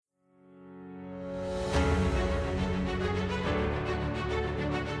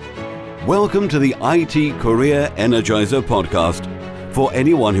Welcome to the IT Career Energizer podcast. For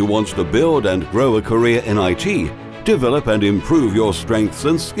anyone who wants to build and grow a career in IT, develop and improve your strengths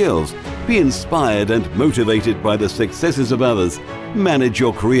and skills, be inspired and motivated by the successes of others, manage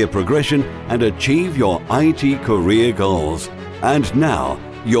your career progression, and achieve your IT career goals. And now,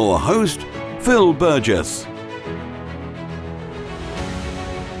 your host, Phil Burgess.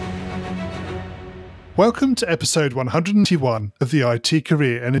 Welcome to episode 121 of the IT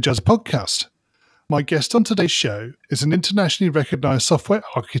Career Energizer podcast. My guest on today's show is an internationally recognized software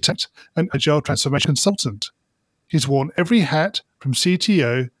architect and agile transformation consultant. He's worn every hat from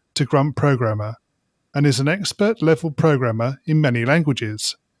CTO to grunt programmer and is an expert-level programmer in many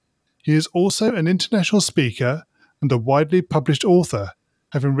languages. He is also an international speaker and a widely published author,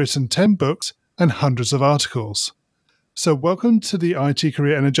 having written 10 books and hundreds of articles. So welcome to the IT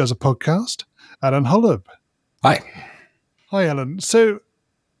Career Energizer podcast, Alan Holub. Hi. Hi, Alan. So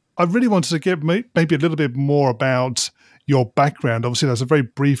I really wanted to get maybe a little bit more about your background. Obviously, that's a very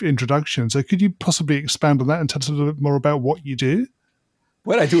brief introduction. So could you possibly expand on that and tell us a little bit more about what you do?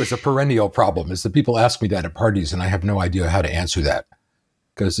 What I do is a perennial problem, is that people ask me that at parties, and I have no idea how to answer that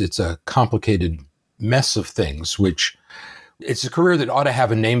because it's a complicated mess of things, which it's a career that ought to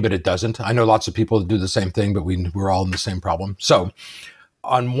have a name, but it doesn't. I know lots of people that do the same thing, but we're all in the same problem. So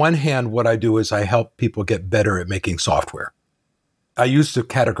on one hand, what I do is I help people get better at making software. I used to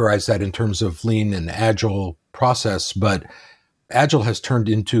categorize that in terms of lean and agile process, but agile has turned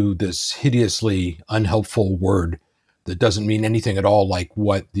into this hideously unhelpful word that doesn't mean anything at all like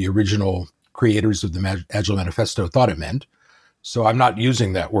what the original creators of the Agile Manifesto thought it meant. So I'm not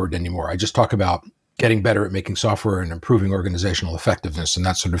using that word anymore. I just talk about getting better at making software and improving organizational effectiveness and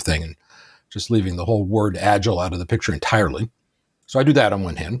that sort of thing, and just leaving the whole word agile out of the picture entirely. So I do that on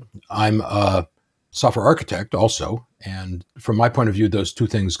one hand. I'm a software architect also, and from my point of view, those two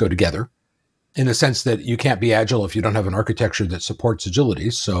things go together in the sense that you can't be agile if you don't have an architecture that supports agility.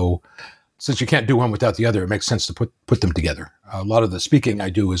 So since you can't do one without the other, it makes sense to put them together. A lot of the speaking I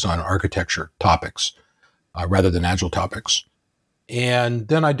do is on architecture topics rather than agile topics. And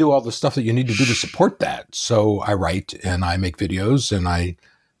then I do all the stuff that you need to do to support that. So I write and I make videos and I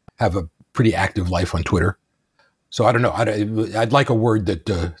have a pretty active life on Twitter. So I don't know. I'd like a word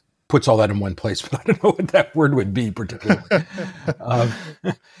that puts all that in one place, but I don't know what that word would be particularly.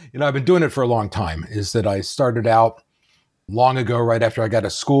 I've been doing it for a long time. Is that I started out long ago, right after I got to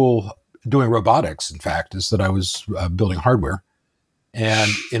school, doing robotics. In fact, is that I was building hardware.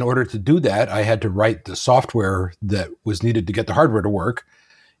 And in order to do that, I had to write the software that was needed to get the hardware to work.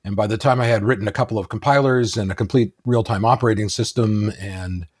 And by the time I had written a couple of compilers and a complete real-time operating system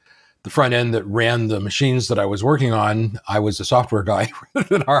and the front end that ran the machines that I was working on, I was a software guy rather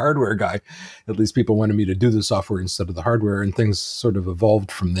than a hardware guy. At least people wanted me to do the software instead of the hardware, and things sort of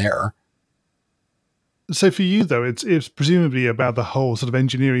evolved from there. So for you, though, it's presumably about the whole sort of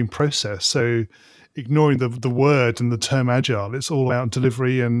engineering process. So ignoring the word and the term agile, it's all about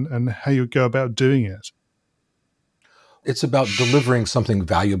delivery and how you go about doing it. It's about delivering something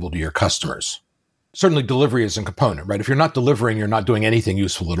valuable to your customers. Certainly delivery is a component, right? If you're not delivering, you're not doing anything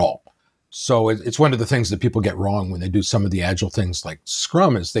useful at all. So it's one of the things that people get wrong when they do some of the agile things like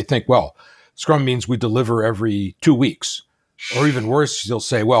Scrum, is they think, well, Scrum means we deliver every 2 weeks. Or even worse, you'll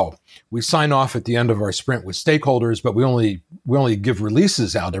say, well, we sign off at the end of our sprint with stakeholders, but we only give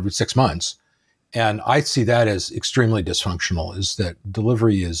releases out every 6 months. And I see that as extremely dysfunctional, is that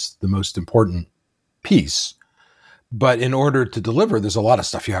delivery is the most important piece. But in order to deliver, there's a lot of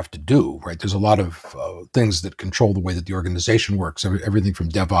stuff you have to do, right? There's a lot of things that control the way that the organization works, everything from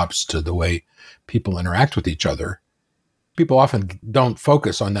DevOps to the way people interact with each other. People often don't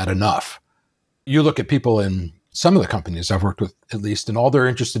focus on that enough. You look at people in some of the companies I've worked with, at least, and all they're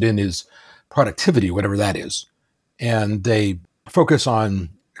interested in is productivity, whatever that is. And they focus on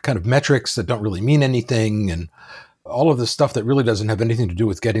kind of metrics that don't really mean anything and all of this stuff that really doesn't have anything to do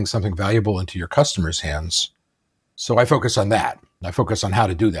with getting something valuable into your customers' hands. So I focus on that. I focus on how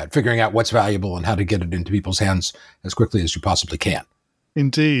to do that, figuring out what's valuable and how to get it into people's hands as quickly as you possibly can.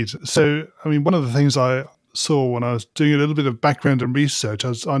 Indeed. So, I mean, one of the things I saw when I was doing a little bit of background and research,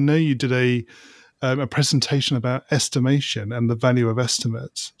 I know you did a presentation about estimation and the value of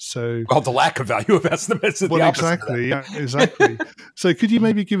estimates. So, well, the lack of value of estimates is the opposite. Exactly. So could you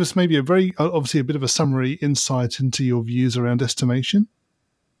maybe give us maybe a bit of a summary insight into your views around estimation?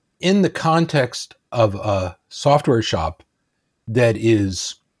 In the context of a software shop that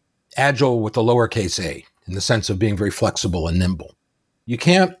is agile with a lowercase a, in the sense of being very flexible and nimble, you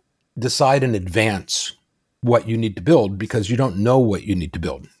can't decide in advance what you need to build because you don't know what you need to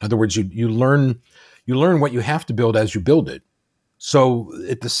build. In other words, you learn what you have to build as you build it. So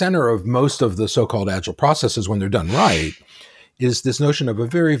at the center of most of the so-called agile processes, when they're done right, is this notion of a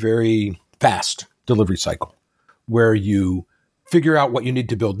very, very fast delivery cycle where you figure out what you need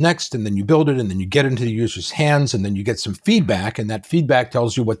to build next, and then you build it, and then you get into the user's hands, and then you get some feedback, and that feedback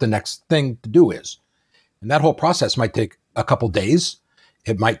tells you what the next thing to do is. And that whole process might take a couple days.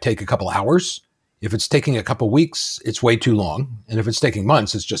 It might take a couple hours. If it's taking a couple weeks, it's way too long. And if it's taking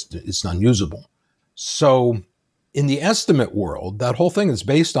months, it's unusable. So in the estimate world, that whole thing is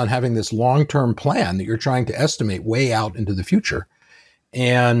based on having this long-term plan that you're trying to estimate way out into the future.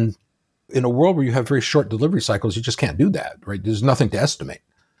 And in a world where you have very short delivery cycles, you just can't do that, right? There's nothing to estimate.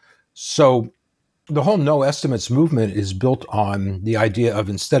 So the whole no estimates movement is built on the idea of,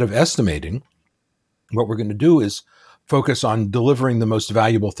 instead of estimating, what we're going to do is focus on delivering the most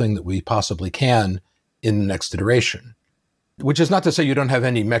valuable thing that we possibly can in the next iteration. Which is not to say you don't have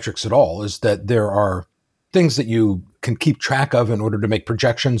any metrics at all, is that there are things that you can keep track of in order to make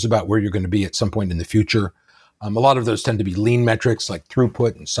projections about where you're going to be at some point in the future. A lot of those tend to be lean metrics like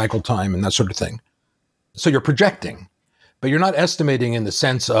throughput and cycle time and that sort of thing. So you're projecting, but you're not estimating in the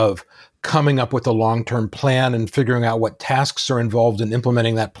sense of coming up with a long-term plan and figuring out what tasks are involved in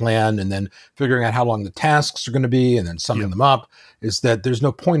implementing that plan, and then figuring out how long the tasks are going to be, and then summing them up. Is that there's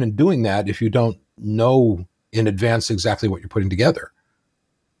no point in doing that if you don't know in advance exactly what you're putting together.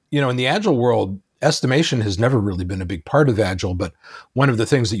 In the Agile world, estimation has never really been a big part of Agile, but one of the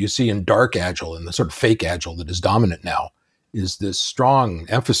things that you see in dark Agile and the sort of fake Agile that is dominant now is this strong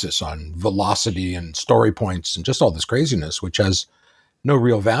emphasis on velocity and story points and just all this craziness, which has no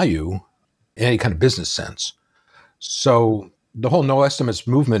real value in any kind of business sense. So the whole no estimates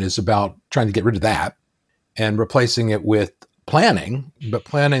movement is about trying to get rid of that and replacing it with planning, but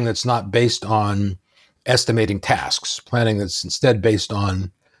planning that's not based on estimating tasks, planning that's instead based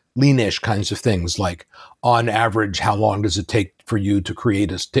on lean-ish kinds of things, like on average, how long does it take for you to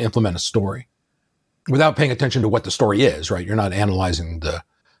to implement a story, without paying attention to what the story is, right? You're not analyzing the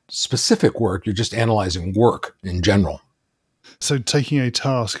specific work, you're just analyzing work in general. So taking a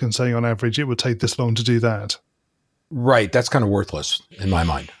task and saying on average, it would take this long to do that. Right. That's kind of worthless in my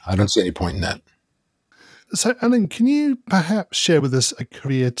mind. I don't see any point in that. So Alan, can you perhaps share with us a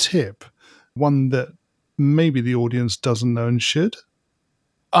career tip, one that maybe the audience doesn't know and should?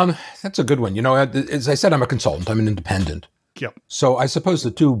 That's a good one. As I said, I'm a consultant. I'm an independent. Yep. So I suppose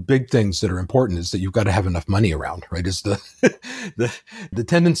the two big things that are important is that you've got to have enough money around, right? Is the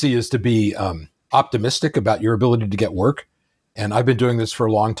tendency is to be optimistic about your ability to get work. And I've been doing this for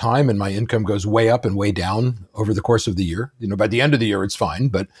a long time, and my income goes way up and way down over the course of the year. By the end of the year, it's fine,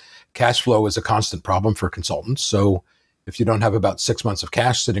 but cash flow is a constant problem for consultants. So if you don't have about 6 months of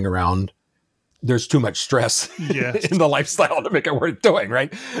cash sitting around, there's too much stress in the lifestyle to make it worth doing,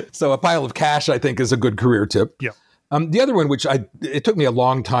 right? So a pile of cash, I think, is a good career tip. Yeah. The other one, which it took me a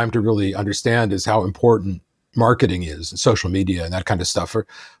long time to really understand, is how important marketing is, and social media and that kind of stuff.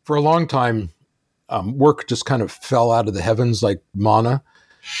 For a long time, work just kind of fell out of the heavens like manna,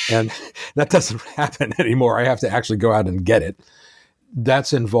 and that doesn't happen anymore. I have to actually go out and get it.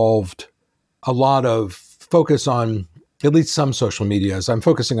 That's involved a lot of focus on at least some social medias. I'm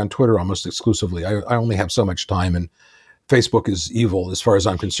focusing on Twitter almost exclusively. I only have so much time, and Facebook is evil as far as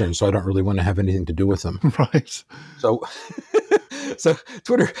I'm concerned, so I don't really want to have anything to do with them. Right. So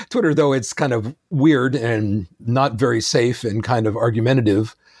Twitter, though it's kind of weird and not very safe and kind of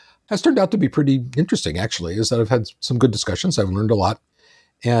argumentative, has turned out to be pretty interesting, actually, is that I've had some good discussions. I've learned a lot,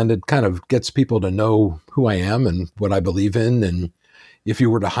 and it kind of gets people to know who I am and what I believe in. And if you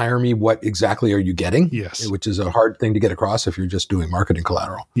were to hire me, what exactly are you getting? Yes. Which is a hard thing to get across if you're just doing marketing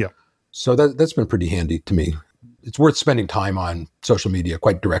collateral. Yeah. So that's been pretty handy to me. It's worth spending time on social media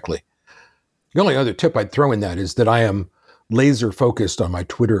quite directly. The only other tip I'd throw in that is that I am laser focused on my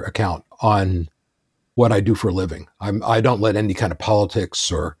Twitter account on what I do for a living. I don't let any kind of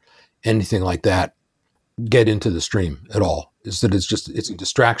politics or anything like that get into the stream at all. It's a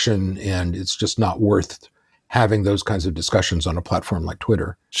distraction, and it's just not worth having those kinds of discussions on a platform like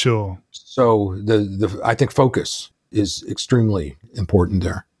Twitter. Sure. So I think focus is extremely important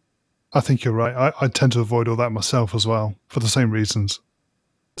there. I think you're right. I tend to avoid all that myself as well, for the same reasons.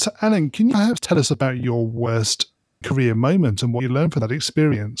 So Alan, can you perhaps tell us about your worst career moment and what you learned from that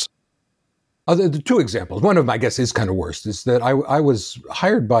experience? The two examples. One of them, I guess, is kind of worst, is that I was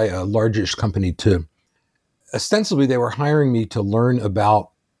hired by a largish company ostensibly they were hiring me to learn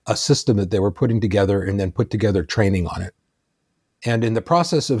about a system that they were putting together and then put together training on it. And in the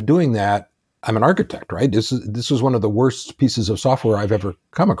process of doing that, I'm an architect, right? This was one of the worst pieces of software I've ever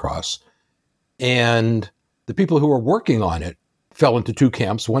come across. And the people who were working on it fell into two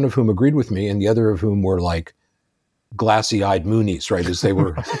camps, one of whom agreed with me and the other of whom were like, glassy-eyed Moonies, right? As they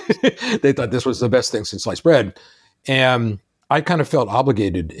were, they thought this was the best thing since sliced bread. And I kind of felt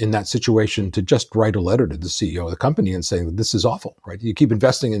obligated in that situation to just write a letter to the CEO of the company and saying that this is awful, right? You keep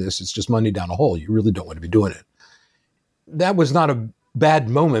investing in this, it's just money down a hole. You really don't want to be doing it. That was not a bad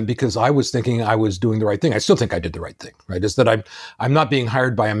moment because I was thinking I was doing the right thing. I still think I did the right thing, right? Is that I'm not being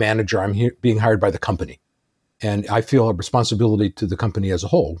hired by a manager. I'm being hired by the company. And I feel a responsibility to the company as a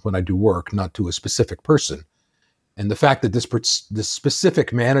whole when I do work, not to a specific person. And the fact that this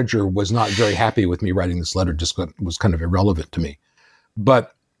specific manager was not very happy with me writing this letter just was kind of irrelevant to me.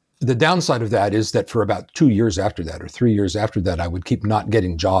 But the downside of that is that for about 2 years after that, or 3 years after that, I would keep not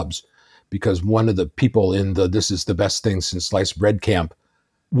getting jobs because one of the people in the "this is the best thing since sliced bread" camp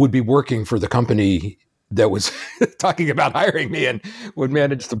would be working for the company that was talking about hiring me and would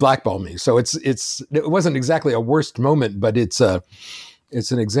manage to blackball me. So it wasn't exactly a worst moment, but it's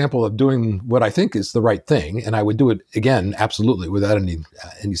an example of doing what I think is the right thing. And I would do it again, absolutely, without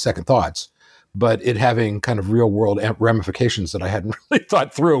any second thoughts, but it having kind of real world ramifications that I hadn't really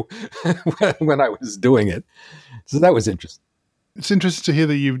thought through when I was doing it. So that was interesting. It's interesting to hear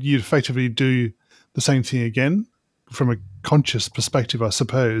that you'd effectively do the same thing again from a conscious perspective, I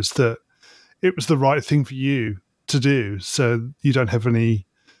suppose, that it was the right thing for you to do. So you don't have any...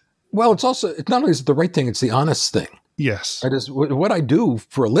 Well, it's not only is it the right thing, it's the honest thing. Yes. What I do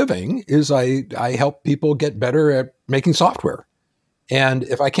for a living is I help people get better at making software. And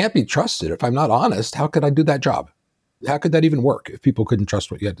if I can't be trusted, if I'm not honest, how could I do that job? How could that even work if people couldn't trust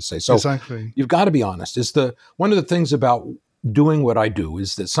what you had to say? So exactly. You've got to be honest. One of the things about doing what I do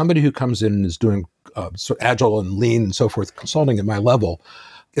is that somebody who comes in and is doing agile and lean and so forth, consulting at my level,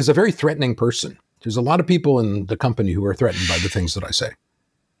 is a very threatening person. There's a lot of people in the company who are threatened by the things that I say.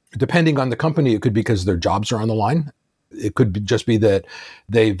 Depending on the company, it could be because their jobs are on the line. It could just be that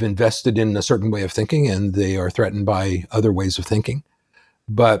they've invested in a certain way of thinking and they are threatened by other ways of thinking.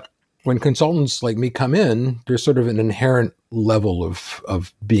 But when consultants like me come in, there's sort of an inherent level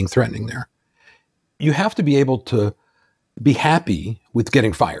of being threatening there. You have to be able to be happy with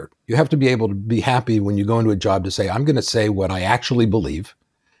getting fired. You have to be able to be happy when you go into a job to say, I'm going to say what I actually believe.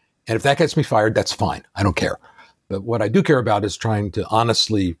 And if that gets me fired, that's fine. I don't care. But what I do care about is trying to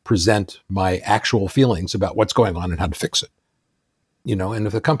honestly present my actual feelings about what's going on and how to fix it. And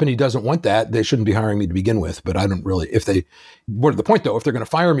if the company doesn't want that, they shouldn't be hiring me to begin with. But I don't really, more to the point though, if they're going to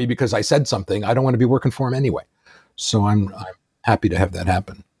fire me because I said something, I don't want to be working for them anyway. So I'm happy to have that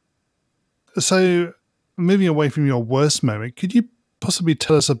happen. So moving away from your worst moment, could you possibly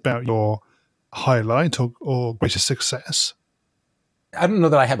tell us about your highlight or greatest success? I don't know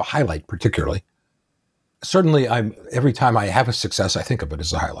that I have a highlight particularly. Certainly, every time I have a success, I think of it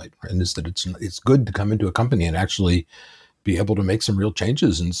as a highlight, and is that it's good to come into a company and actually be able to make some real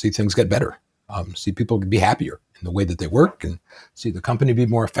changes and see things get better, see people be happier in the way that they work, and see the company be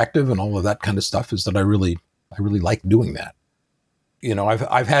more effective, and all of that kind of stuff. Is that I really like doing that.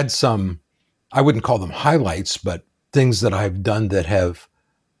 I've had some, I wouldn't call them highlights, but things that I've done that have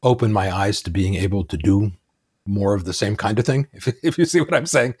opened my eyes to being able to do more of the same kind of thing, if you see what I'm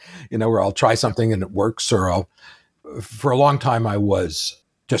saying, where I'll try something and it works, or for a long time I was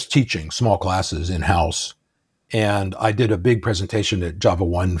just teaching small classes in-house, and I did a big presentation at Java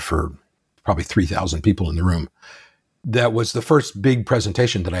 1 for probably 3,000 people in the room. That was the first big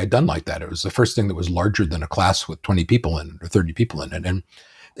presentation that I had done like that. It was the first thing that was larger than a class with 20 people in it or 30 people in it. And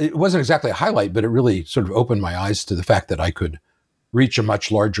it wasn't exactly a highlight, but it really sort of opened my eyes to the fact that I could reach a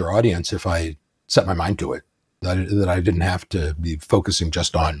much larger audience if I set my mind to it. That I didn't have to be focusing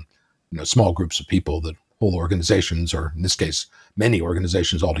just on small groups of people, that whole organizations, or in this case, many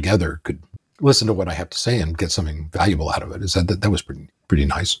organizations altogether, could listen to what I have to say and get something valuable out of it. That was pretty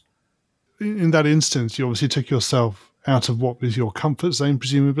nice. In that instance, you obviously took yourself out of what was your comfort zone,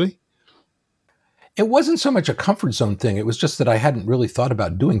 presumably? It wasn't so much a comfort zone thing. It was just that I hadn't really thought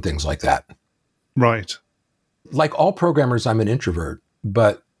about doing things like that. Right. Like all programmers, I'm an introvert,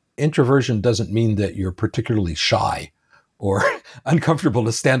 but introversion doesn't mean that you're particularly shy or uncomfortable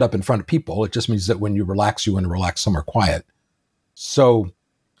to stand up in front of people. It just means that when you relax, you want to relax somewhere quiet. So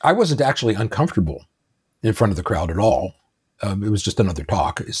I wasn't actually uncomfortable in front of the crowd at all. It was just another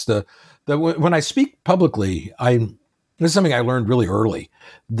talk. It's when I speak publicly, this is something I learned really early,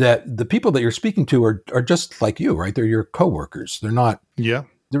 that the people that you're speaking to are just like you, right? They're your coworkers. They're not. Yeah.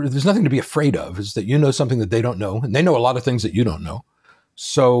 There's nothing to be afraid of. Is that you know something that they don't know, and they know a lot of things that you don't know.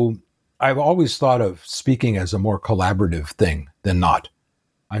 So I've always thought of speaking as a more collaborative thing than not.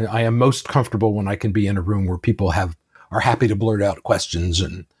 I am most comfortable when I can be in a room where people are happy to blurt out questions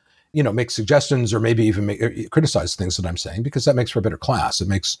and, make suggestions, or maybe even criticize things that I'm saying, because that makes for a better class. It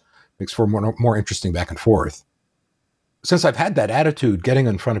makes for more interesting back and forth. since I've had that attitude, getting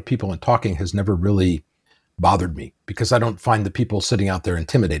in front of people and talking has never really bothered me because I don't find the people sitting out there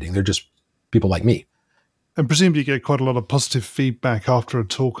intimidating. They're just people like me. And presumably you get quite a lot of positive feedback after a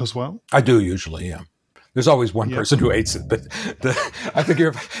talk as well. I do usually, yeah. There's always one person who hates it, but I figure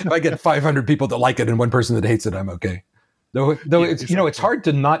if I get 500 people that like it and one person that hates it, I'm okay. Though it's, exactly. It's hard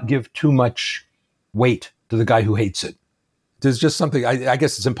to not give too much weight to the guy who hates it. There's just something, I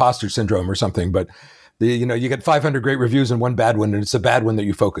guess it's imposter syndrome or something, but you get 500 great reviews and one bad one, and it's a bad one that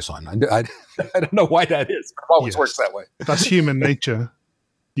you focus on. I don't know why that is. It always works that way. That's human nature.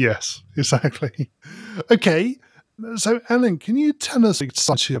 Yes, exactly. Okay, so Alan, can you tell us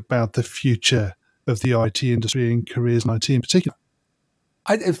something about the future of the IT industry and careers in IT in particular?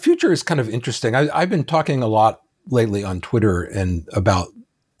 The future is kind of interesting. I've been talking a lot lately on Twitter and about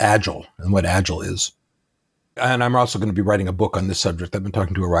Agile and what Agile is. And I'm also going to be writing a book on this subject. I've been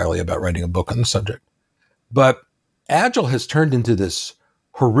talking to O'Reilly about writing a book on the subject. But Agile has turned into this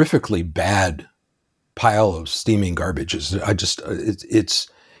horrifically bad pile of steaming garbage. It's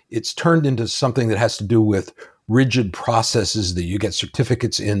turned into something that has to do with rigid processes that you get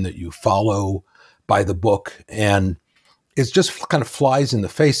certificates in, that you follow by the book. And it just kind of flies in the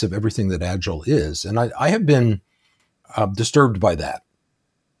face of everything that Agile is. And I have been disturbed by that.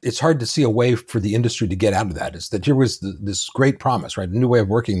 It's hard to see a way for the industry to get out of that. Is that here was this great promise, right? A new way of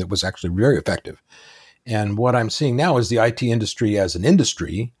working that was actually very effective. And what I'm seeing now is the IT industry as an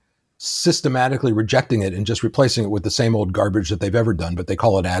industry systematically rejecting it and just replacing it with the same old garbage that they've ever done, but they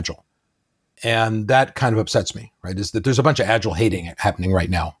call it Agile. And that kind of upsets me, right? Is that there's a bunch of Agile hating happening right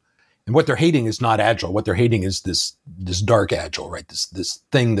now. And what they're hating is not Agile. What they're hating is this dark Agile, right? This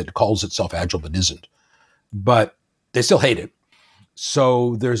thing that calls itself Agile but isn't. But they still hate it.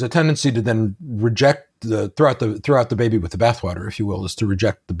 So there's a tendency to then reject throw out the baby with the bathwater, if you will, is to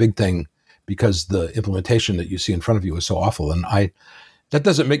reject the big thing because the implementation that you see in front of you is so awful. And that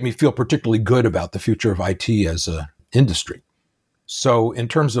doesn't make me feel particularly good about the future of IT as an industry. So in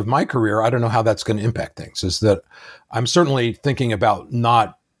terms of my career, I don't know how that's going to impact things. Is that I'm certainly thinking about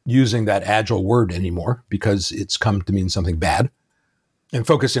not using that Agile word anymore because it's come to mean something bad, and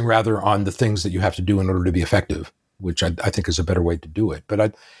focusing rather on the things that you have to do in order to be effective, which I think is a better way to do it.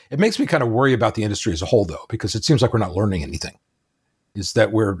 But it makes me kind of worry about the industry as a whole, though, because it seems like we're not learning anything. Is that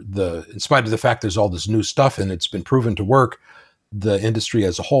in spite of the fact there's all this new stuff and it's been proven to work, the industry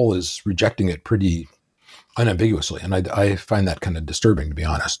as a whole is rejecting it pretty unambiguously. And I find that kind of disturbing, to be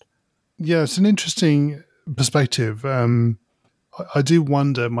honest. Yeah, it's an interesting perspective. I do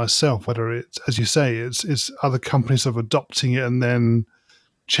wonder myself whether it's, as you say, it's other companies of adopting it and then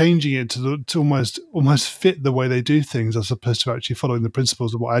changing it to almost fit the way they do things as opposed to actually following the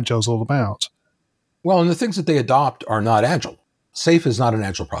principles of what Agile is all about. Well, and the things that they adopt are not Agile. SAFe is not an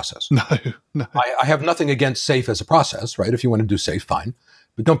Agile process. No. I have nothing against SAFe as a process, right? If you want to do SAFe, fine.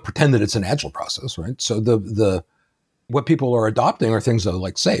 But don't pretend that it's an Agile process, right? So the what people are adopting are things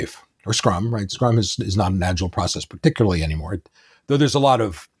like SAFe or Scrum, right? Scrum is not an Agile process particularly anymore. Though there's a lot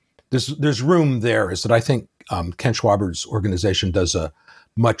of, there's room there, is that I think Ken Schwaber's organization does a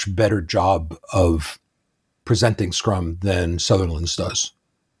much better job of presenting Scrum than Sutherland's does.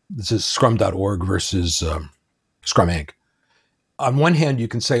 This is scrum.org versus Scrum Inc. On one hand, you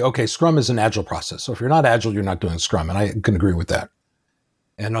can say, okay, Scrum is an Agile process. So if you're not Agile, you're not doing Scrum. And I can agree with that.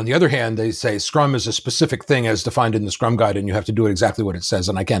 And on the other hand, they say Scrum is a specific thing as defined in the Scrum Guide, and you have to do it exactly what it says.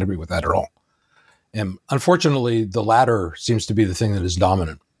 And I can't agree with that at all. And unfortunately, the latter seems to be the thing that is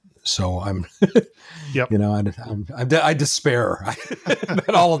dominant. So I'm, yep. I despair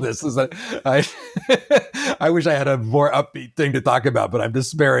about all of this. Is that I wish I had a more upbeat thing to talk about, but I'm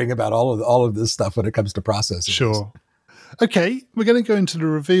despairing about all of this stuff when it comes to processing. Sure. Okay, we're going to go into the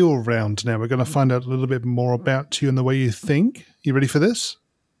reveal round now. We're going to find out a little bit more about you and the way you think. You ready for this?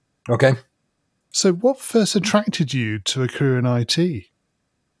 Okay. So what first attracted you to a career in IT?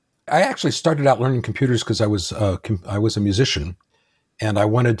 I actually started out learning computers because I was a musician, and I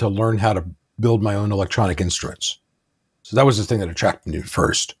wanted to learn how to build my own electronic instruments. So that was the thing that attracted me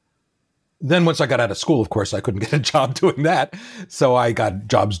first. Then once I got out of school, of course, I couldn't get a job doing that. So I got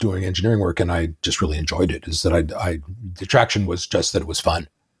jobs doing engineering work, and I just really enjoyed it. Is that the attraction was just that it was fun.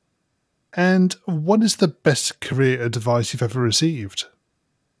 And what is the best career advice you've ever received?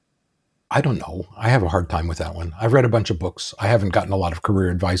 I don't know. I have a hard time with that one. I've read a bunch of books. I haven't gotten a lot of career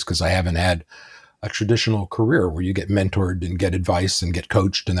advice because I haven't had a traditional career where you get mentored and get advice and get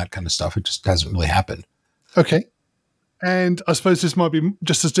coached and that kind of stuff. It just hasn't really happened. Okay. And I suppose this might be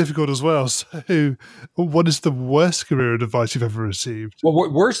just as difficult as well. So what is the worst career advice you've ever received?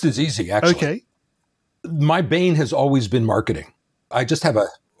 Well, worst is easy, actually. Okay. My bane has always been marketing. I just have a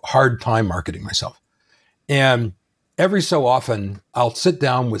hard time marketing myself. And every so often I'll sit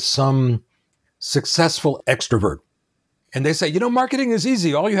down with some successful extrovert and they say, marketing is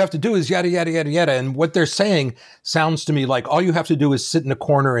easy. All you have to do is yada, yada, yada, yada. And what they're saying sounds to me like all you have to do is sit in a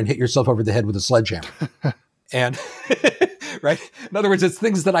corner and hit yourself over the head with a sledgehammer. And right. In other words, it's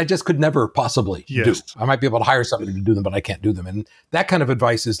things that I just could never possibly do. I might be able to hire somebody to do them, but I can't do them. And that kind of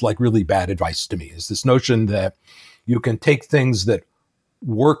advice is like really bad advice to me, is this notion that you can take things that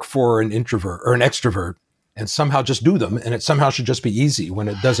work for an introvert or an extrovert and somehow just do them. And it somehow should just be easy when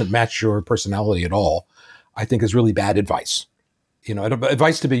it doesn't match your personality at all, I think is really bad advice.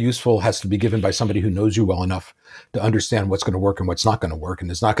 Advice to be useful has to be given by somebody who knows you well enough to understand what's going to work and what's not going to work. And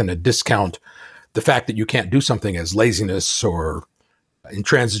is not going to discount the fact that you can't do something as laziness or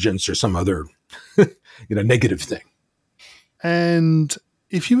intransigence or some other, negative thing. And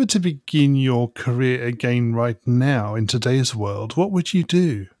if you were to begin your career again right now in today's world, what would you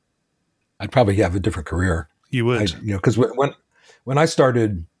do? I'd probably have a different career. You would? Because when I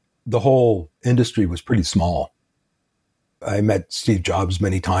started, the whole industry was pretty small. I met Steve Jobs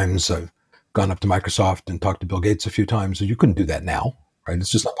many times. I've gone up to Microsoft and talked to Bill Gates a few times. So you couldn't do that now, right?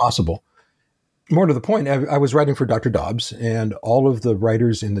 It's just not possible. More to the point, I was writing for Dr. Dobbs, and all of the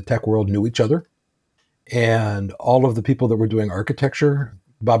writers in the tech world knew each other. And all of the people that were doing architecture,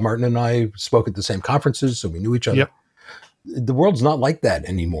 Bob Martin and I spoke at the same conferences, so we knew each other. Yep. The world's not like that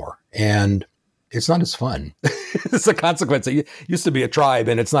anymore. And it's not as fun. It's a consequence. It used to be a tribe,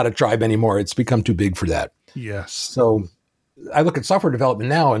 and it's not a tribe anymore. It's become too big for that. Yes. So I look at software development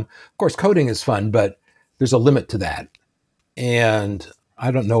now, and of course, coding is fun, but there's a limit to that. And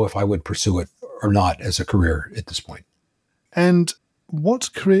I don't know if I would pursue it or not as a career at this point. And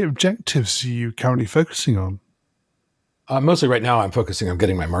what career objectives are you currently focusing on? Mostly right now, I'm focusing on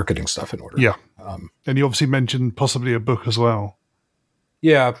getting my marketing stuff in order. Yeah. And you obviously mentioned possibly a book as well.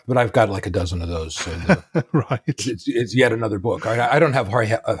 Yeah, but I've got like a dozen of those. So right. It's yet another book. I don't have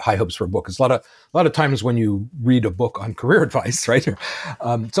high hopes for a book. It's a lot of times when you read a book on career advice, right?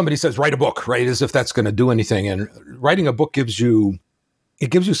 Somebody says, write a book, right? As if that's going to do anything. And writing a book gives you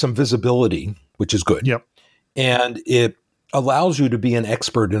some visibility, which is good. Yep. And it allows you to be an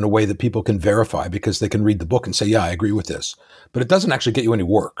expert in a way that people can verify because they can read the book and say, yeah, I agree with this. But it doesn't actually get you any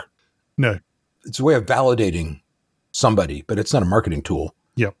work. No. It's a way of validating somebody, but it's not a marketing tool.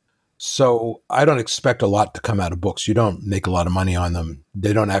 Yep. So I don't expect a lot to come out of books. You don't make a lot of money on them.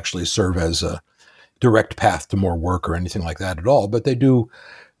 They don't actually serve as a direct path to more work or anything like that at all. But they do,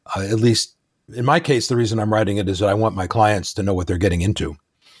 at least in my case, the reason I'm writing it is that I want my clients to know what they're getting into.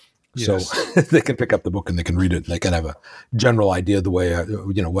 Yes. So they can pick up the book and they can read it. And they can have a general idea of the way,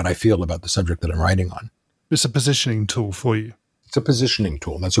 what I feel about the subject that I'm writing on. It's a positioning tool for you. It's a positioning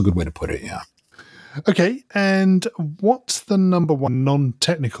tool. That's a good way to put it. Yeah. Okay. And what's the number one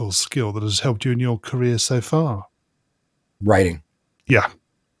non-technical skill that has helped you in your career so far? Writing. Yeah.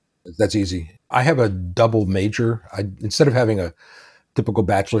 That's easy. I have a double major. Instead of having a typical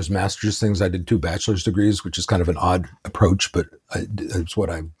bachelor's, master's things, I did 2 bachelor's degrees, which is kind of an odd approach, but it's what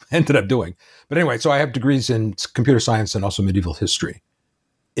I ended up doing. But anyway, so I have degrees in computer science and also medieval history.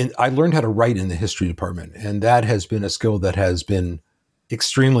 And I learned how to write in the history department, and that has been a skill that has been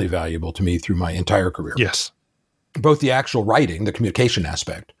extremely valuable to me through my entire career. Yes. Both the actual writing, the communication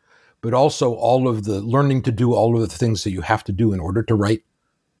aspect, but also all of the learning to do all of the things that you have to do in order to write,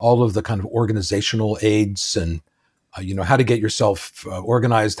 all of the kind of organizational aids and how to get yourself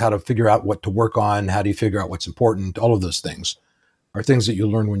organized, how to figure out what to work on, how do you figure out what's important, all of those things are things that you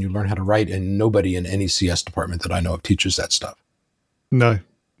learn when you learn how to write, and nobody in any CS department that I know of teaches that stuff. No,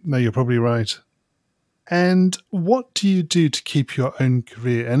 you're probably right. And what do you do to keep your own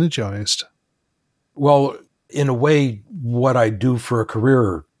career energized? Well, in a way, what I do for a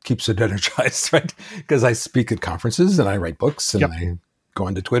career keeps it energized, right? Because I speak at conferences and I write books and I go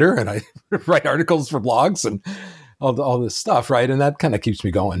onto Twitter and I write articles for blogs and all this stuff, right? And that kind of keeps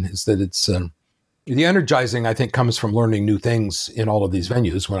me going, is that it's the energizing, I think, comes from learning new things in all of these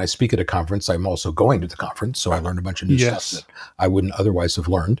venues. When I speak at a conference, I'm also going to the conference. So I learned a bunch of new stuff that I wouldn't otherwise have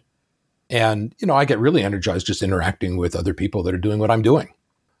learned. And, I get really energized just interacting with other people that are doing what I'm doing.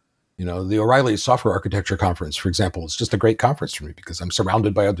 The O'Reilly Software Architecture Conference, for example, is just a great conference for me because I'm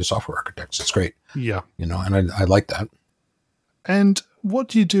surrounded by other software architects. It's great. Yeah. And I like that. And what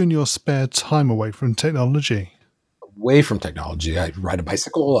do you do in your spare time away from technology? Away from technology, I ride a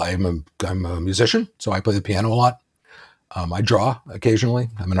bicycle. I'm a musician, so I play the piano a lot. I draw occasionally.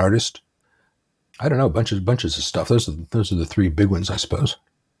 I'm an artist. I don't know, bunches of stuff. Those are the 3 big ones, I suppose.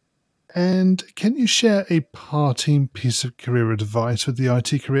 And can you share a parting piece of career advice with the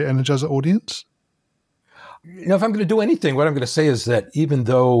IT Career Energizer audience? If I'm going to do anything, what I'm going to say is that even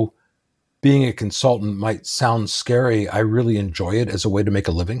though being a consultant might sound scary, I really enjoy it as a way to make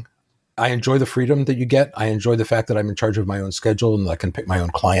a living. I enjoy the freedom that you get. I enjoy the fact that I'm in charge of my own schedule and I can pick my own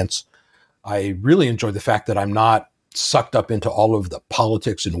clients. I really enjoy the fact that I'm not sucked up into all of the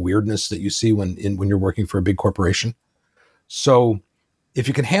politics and weirdness that you see when you're working for a big corporation. So if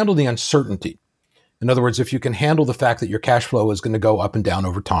you can handle the uncertainty, in other words, if you can handle the fact that your cash flow is going to go up and down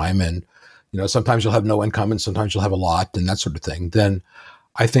over time, and sometimes you'll have no income and sometimes you'll have a lot and that sort of thing, then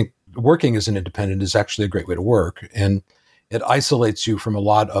I think working as an independent is actually a great way to work. And it isolates you from a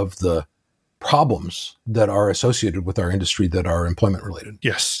lot of the problems that are associated with our industry that are employment related.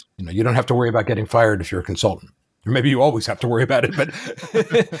 Yes. You don't have to worry about getting fired if you're a consultant. Or maybe you always have to worry about it, but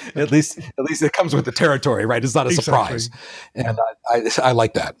at least it comes with the territory, right? It's not a surprise. And I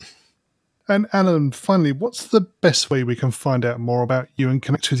like that. And Alan, finally, what's the best way we can find out more about you and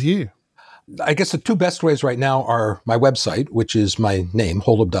connect with you? I guess the two best ways right now are my website, which is my name,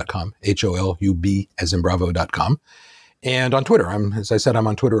 holub.com, HOLUB as in Bravo.com. And on Twitter, as I said, I'm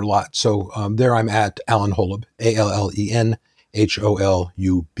on Twitter a lot. So there I'm at Alan Holub, ALLEN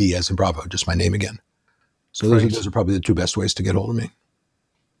HOLUB as in Bravo, just my name again. So those are probably the two best ways to get hold of me.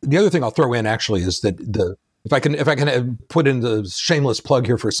 The other thing I'll throw in actually is that if I can put in the shameless plug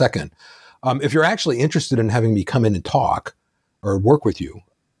here for a second, if you're actually interested in having me come in and talk or work with you,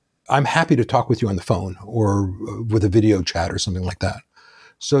 I'm happy to talk with you on the phone or with a video chat or something like that.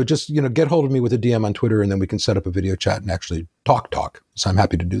 So just, get hold of me with a DM on Twitter and then we can set up a video chat and actually talk. So I'm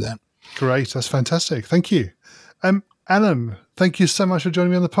happy to do that. Great. That's fantastic. Thank you. Alan, thank you so much for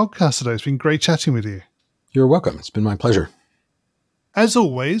joining me on the podcast today. It's been great chatting with you. You're welcome. It's been my pleasure. As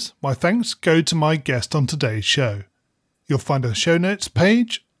always, my thanks go to my guest on today's show. You'll find a show notes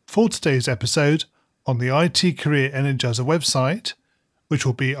page for today's episode on the IT Career Energizer website, which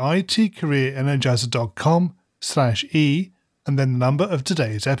will be itcareerenergizer.com/e and then the number of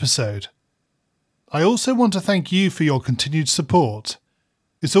today's episode. I also want to thank you for your continued support.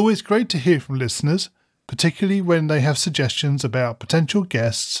 It's always great to hear from listeners, particularly when they have suggestions about potential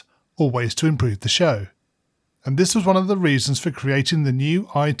guests or ways to improve the show. And this was one of the reasons for creating the new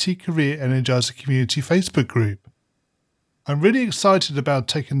IT Career Energizer Community Facebook group. I'm really excited about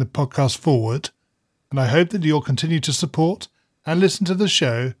taking the podcast forward, and I hope that you'll continue to support and listen to the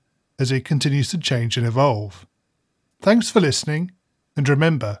show as it continues to change and evolve. Thanks for listening, and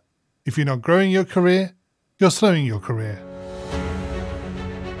remember, if you're not growing your career, you're slowing your career.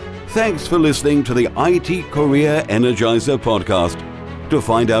 Thanks for listening to the IT Career Energizer podcast. To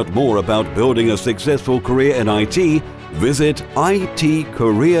find out more about building a successful career in IT, visit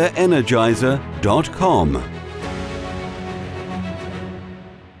itcareerenergizer.com.